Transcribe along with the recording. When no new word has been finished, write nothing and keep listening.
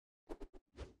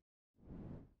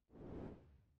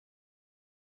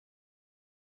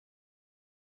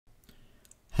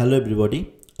Hello everybody,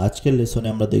 আজকের লেসনে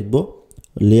আমরা দেখব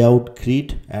লেআউট গ্রিড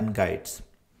অ্যান্ড গাইডস।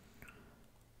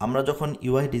 আমরা যখন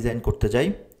ইউআই ডিজাইন করতে যাই,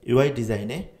 ইউআই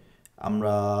ডিজাইনে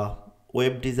আমরা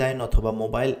ওয়েব ডিজাইন অথবা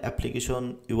মোবাইল অ্যাপ্লিকেশন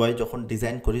ইউআই যখন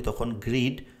ডিজাইন করি তখন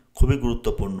গ্রিড খুবই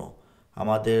গুরুত্বপূর্ণ।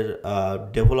 আমাদের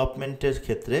ডেভেলপমেন্টের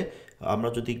ক্ষেত্রে আমরা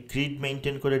যদি গ্রিড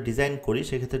মেনটেন করে ডিজাইন করি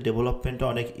সেক্ষেত্রে ডেভেলপমেন্টটা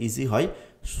অনেক ইজি হয়।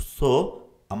 সো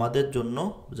আমাদের জন্য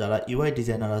যারা ইউআই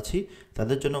ডিজাইনার আছি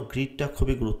তাদের জন্য গ্রিডটা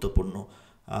খুবই গুরুত্বপূর্ণ।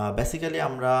 বেসিক্যালি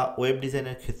আমরা ওয়েব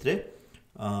ডিজাইনের ক্ষেত্রে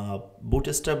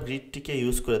বুটস্ট্র্যাপ গ্রিডটিকে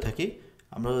ইউজ করে থাকি।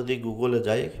 আমরা যদি গুগলে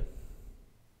যাই,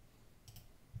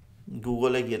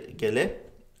 গুগলে গেলে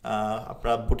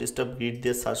আপনারা বুটস্ট্র্যাপ গ্রিড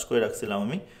দিয়ে সার্চ করে রাখছিলাম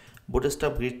আমি।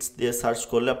 বুটস্ট্র্যাপ গ্রিডস দিয়ে সার্চ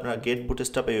করলে আপনারা গেট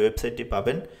বুটস্ট্র্যাপ এই ওয়েবসাইটটি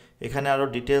পাবেন। এখানে আরও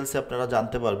ডিটেলসে আপনারা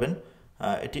জানতে পারবেন।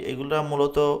 এগুলো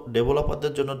মূলত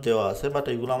ডেভেলপারদের জন্য দেওয়া আছে, বাট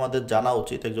এগুলো আমাদের জানা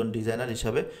উচিত একজন ডিজাইনার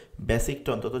হিসাবে, বেসিকটা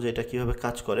অন্তত, যে এটা কীভাবে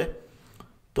কাজ করে।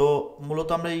 তো মূলত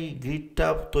আমরা এই গ্রিডটা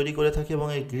তৈরি করে থাকি এবং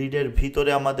এই গ্রিডের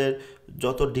ভিতরে আমাদের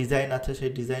যত ডিজাইন আছে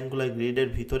সেই ডিজাইনগুলো গ্রিডের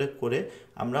ভিতরে করে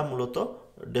আমরা মূলত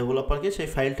ডেভেলপারকে সেই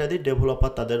ফাইলটা দিই,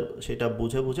 ডেভেলপার তাদের সেটা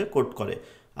বুঝে বুঝে কোড করে।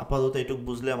 আপাতত এটুকু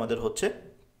বুঝলে আমাদের হচ্ছে।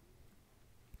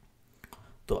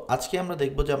 তো আজকে আমরা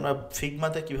দেখব যে আমরা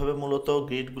ফিগমাতে কিভাবে মূলত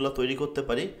গ্রিডগুলো তৈরি করতে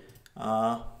পারি।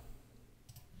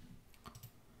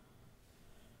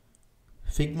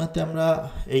 ফিগমাতে আমরা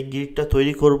এই গ্রিডটা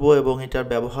তৈরি করব এবং এটার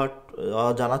ব্যবহার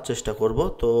জানার চেষ্টা করব।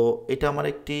 তো এটা আমার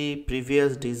একটি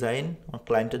প্রিভিয়াস ডিজাইন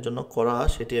ক্লায়েন্টের জন্য করা,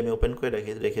 সেটি আমি ওপেন করে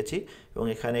রেখেছি এবং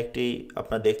এখানে একটি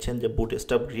আপনারা দেখছেন যে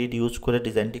বুটস্ট্র্যাপ গ্রিড ইউজ করে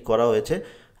ডিজাইনটি করা হয়েছে,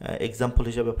 এক্সাম্পল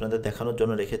হিসেবে আপনাদের দেখানোর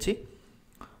জন্য রেখেছি।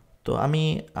 তো আমি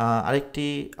আরেকটি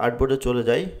আর্টবোর্ডে চলে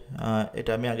যাই,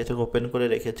 এটা আমি আগে থেকে ওপেন করে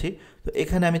রেখেছি। তো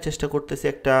এখানে আমি চেষ্টা করতেছি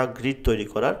একটা গ্রিড তৈরি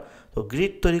করার। তো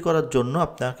গ্রিড তৈরি করার জন্য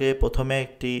আপনাকে প্রথমে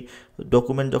একটি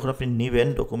ডকুমেন্ট যখন আপনি নেবেন,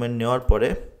 ডকুমেন্ট নেওয়ার পরে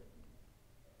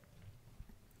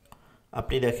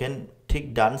আপনি দেখেন ঠিক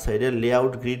ডান সাইডে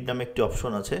লেআউট গ্রিড নামে একটি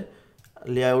অপশন আছে।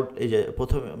 লেআউট, এই যে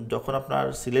প্রথমে যখন আপনার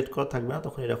সিলেক্ট করা থাকবে না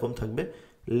তখন এরকম থাকবে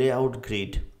লেআউট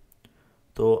গ্রিড।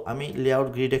 তো আমি লেআউট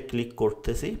গ্রিডে ক্লিক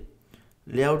করতেছি।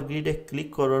 লেআউট গ্রিডে ক্লিক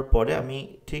করার পরে আমি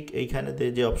ঠিক এইখানে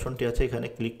যে অপশনটি আছে এখানে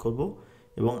ক্লিক করব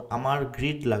এবং আমার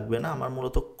গ্রিড লাগবে না, আমার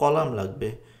মূলত কলাম লাগবে।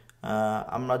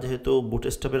 আমরা যেহেতু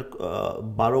বুটস্ট্র্যাপের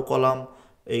 12 কলাম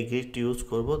এই গ্রিডটি ইউজ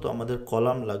করব, তো আমাদের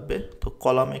কলাম লাগবে। তো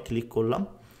কলামে ক্লিক করলাম।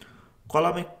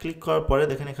 কলামে ক্লিক করার পরে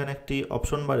দেখেন এখানে একটি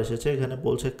অপশন বার এসেছে, এখানে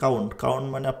বলছে কাউন্ট। কাউন্ট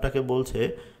মানে আপনাকে বলছে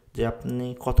যে আপনি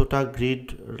কতটা গ্রিড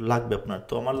লাগবে আপনার।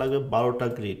 তো আমার লাগবে 12টা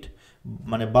গ্রিড,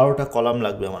 মানে 12টা কলাম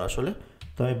লাগবে আমার আসলে।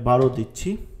 তো আমি 12 দিচ্ছি।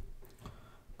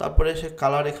 তারপরে সে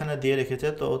কালার এখানে দিয়ে রেখেছে,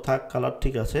 তো থাক, কালার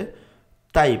ঠিক আছে।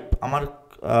 টাইপ, আমার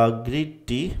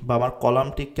গ্রিডটি বা আমার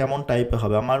কলামটি কেমন টাইপে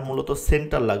হবে, আমার মূলত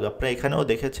সেন্টার লাগবে। আপনারা এখানেও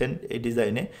দেখেছেন এই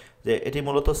ডিজাইনে যে এটি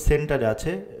মূলত সেন্টারে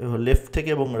আছে, লেফট থেকে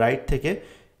এবং রাইট থেকে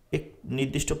এক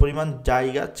নির্দিষ্ট পরিমাণ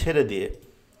জায়গা ছেড়ে দিয়ে।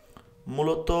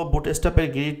 মূলত বুটস্ট্র্যাপের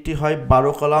গ্রিডটি হয়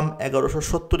 12 কলাম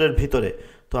 1170-এর ভিতরে।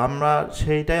 তো আমরা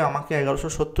সেইটাই আমাকে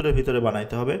 1170-এর ভিতরে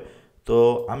বানাইতে হবে। তো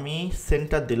আমি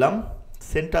সেন্টার দিলাম।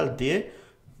 সেন্টার দিয়ে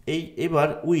এবার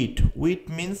উইট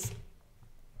মিন্স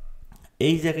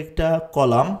এই যে একটা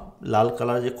কলাম, লাল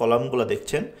কালার যে কলামগুলো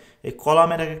দেখছেন, এই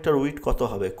কলামের এক একটার উইট কত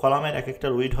হবে? কলামের এক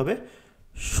একটার উইট হবে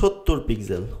 70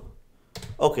 পিক্সেল।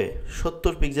 ওকে,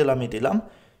 70 পিক্সেল আমি দিলাম।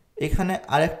 এখানে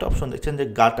আরেকটা অপশন দেখছেন যে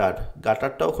গাটার।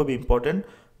 গাটারটাও খুব ইম্পর্টেন্ট।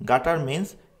 গাটার মিন্স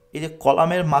এই যে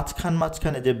কলামের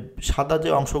মাঝখানে যে সাদা যে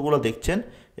অংশগুলো দেখছেন,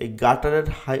 এই গাটারের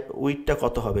উইটটা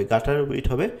কত হবে? গাটারের উইট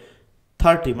হবে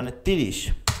 30, মানে 30।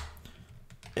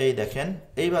 এই দেখেন,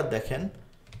 এইবার দেখেন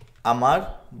আমার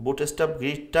বুটস্ট্র্যাপ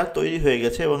গ্রিডটা তৈরি হয়ে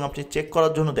গেছে এবং আপনি চেক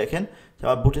করার জন্য দেখেন যে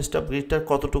আমার বুটস্ট্র্যাপ গ্রিডটার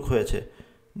কতটুকু হয়েছে।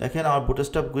 দেখেন আমার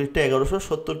বুটস্ট্র্যাপ গ্রিডটা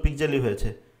 1170 পিক্সেলই হয়েছে,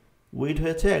 উইড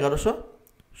হয়েছে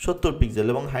 1170 পিক্সেল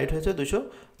এবং হাইট হয়েছে 200।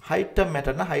 হাইটটা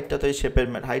ম্যাটার না, হাইটটা তো এই শেপের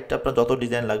হাইটটা আপনার যত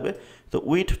ডিজাইন লাগবে। তো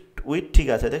উইড ঠিক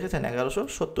আছে, দেখেছেন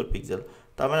 1170 পিক্সেল।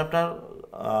 তার মানে আপনার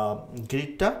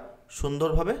গ্রিডটা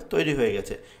সুন্দরভাবে তৈরি হয়ে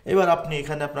গেছে। এবার আপনি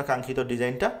এখানে আপনার কাঙ্ক্ষিত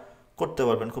ডিজাইনটা করতে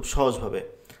পারবেন খুব সহজভাবে।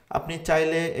 আপনি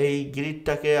চাইলে এই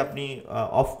গ্রিডটাকে আপনি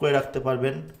অফ করে রাখতে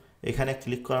পারবেন এখানে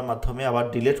ক্লিক করার মাধ্যমে, আবার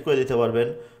ডিলিট করে দিতে পারবেন।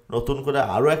 নতুন করে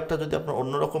আরও একটা যদি আপনার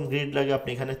অন্যরকম গ্রিড লাগে আপনি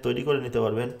এখানে তৈরি করে নিতে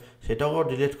পারবেন, সেটাও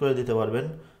ডিলিট করে দিতে পারবেন।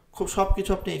 খুব সব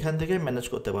কিছু আপনি এখান থেকে ম্যানেজ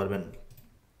করতে পারবেন।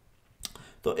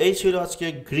 তো এই ছিল আজকে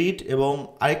গ্রিড। এবং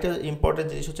আরেকটা ইম্পর্টেন্ট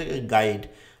জিনিস হচ্ছে গাইড।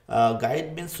 Guide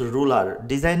means ruler.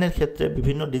 ডিজাইনের ক্ষেত্রে,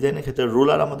 বিভিন্ন ডিজাইনের ক্ষেত্রে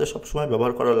রুলার আমাদের সবসময়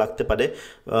ব্যবহার করা লাগতে পারে।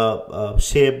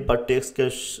 শেপ বা টেক্সটকে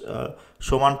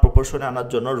সমান প্রপোর্শনে আনার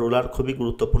জন্য রুলার খুবই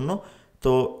গুরুত্বপূর্ণ।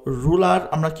 তো রুলার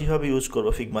আমরা কীভাবে ইউজ করব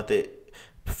ফিগমাতে?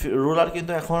 রুলার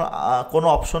কিন্তু এখন কোনো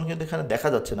অপশন কিন্তু এখানে দেখা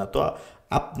যাচ্ছে না। তো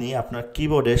আপনি আপনার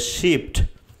কিবোর্ডে শিফট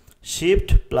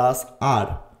 +R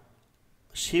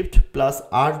শিফট প্লাস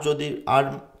আর যদি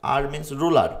আর মিন্স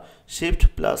রুলার, শিফট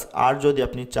প্লাস আর যদি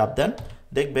আপনি চাপ দেন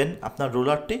দেখবেন আপনার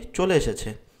রুলারটি চলে এসেছে।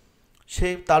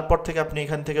 তারপর থেকে আপনি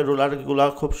এখান থেকে রুলারগুলো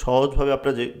খুব সহজভাবে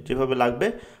আপনার যেভাবে লাগবে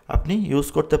আপনি ইউজ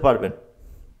করতে পারবেন।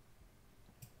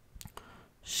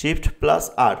 শিফট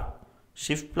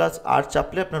প্লাস আর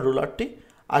চাপলে আপনার রুলারটি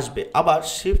আসবে, আবার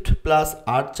শিফট প্লাস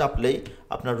আর চাপলেই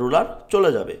আপনার রুলার চলে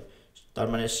যাবে। তার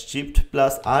মানে শিফট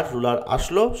প্লাস আর রুলার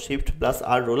আসলো, শিফট প্লাস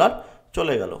আর রুলার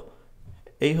চলে গেল।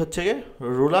 এই হচ্ছে গিয়ে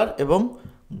রুলার এবং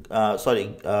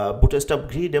বুটস্ট্র্যাপ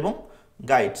গ্রিড এবং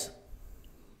গাইডস।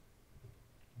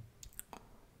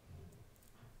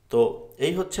 তো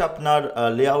এই হচ্ছে আপনার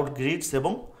লেআউট গ্রিডস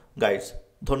এবং গাইডস।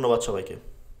 ধন্যবাদ সবাইকে।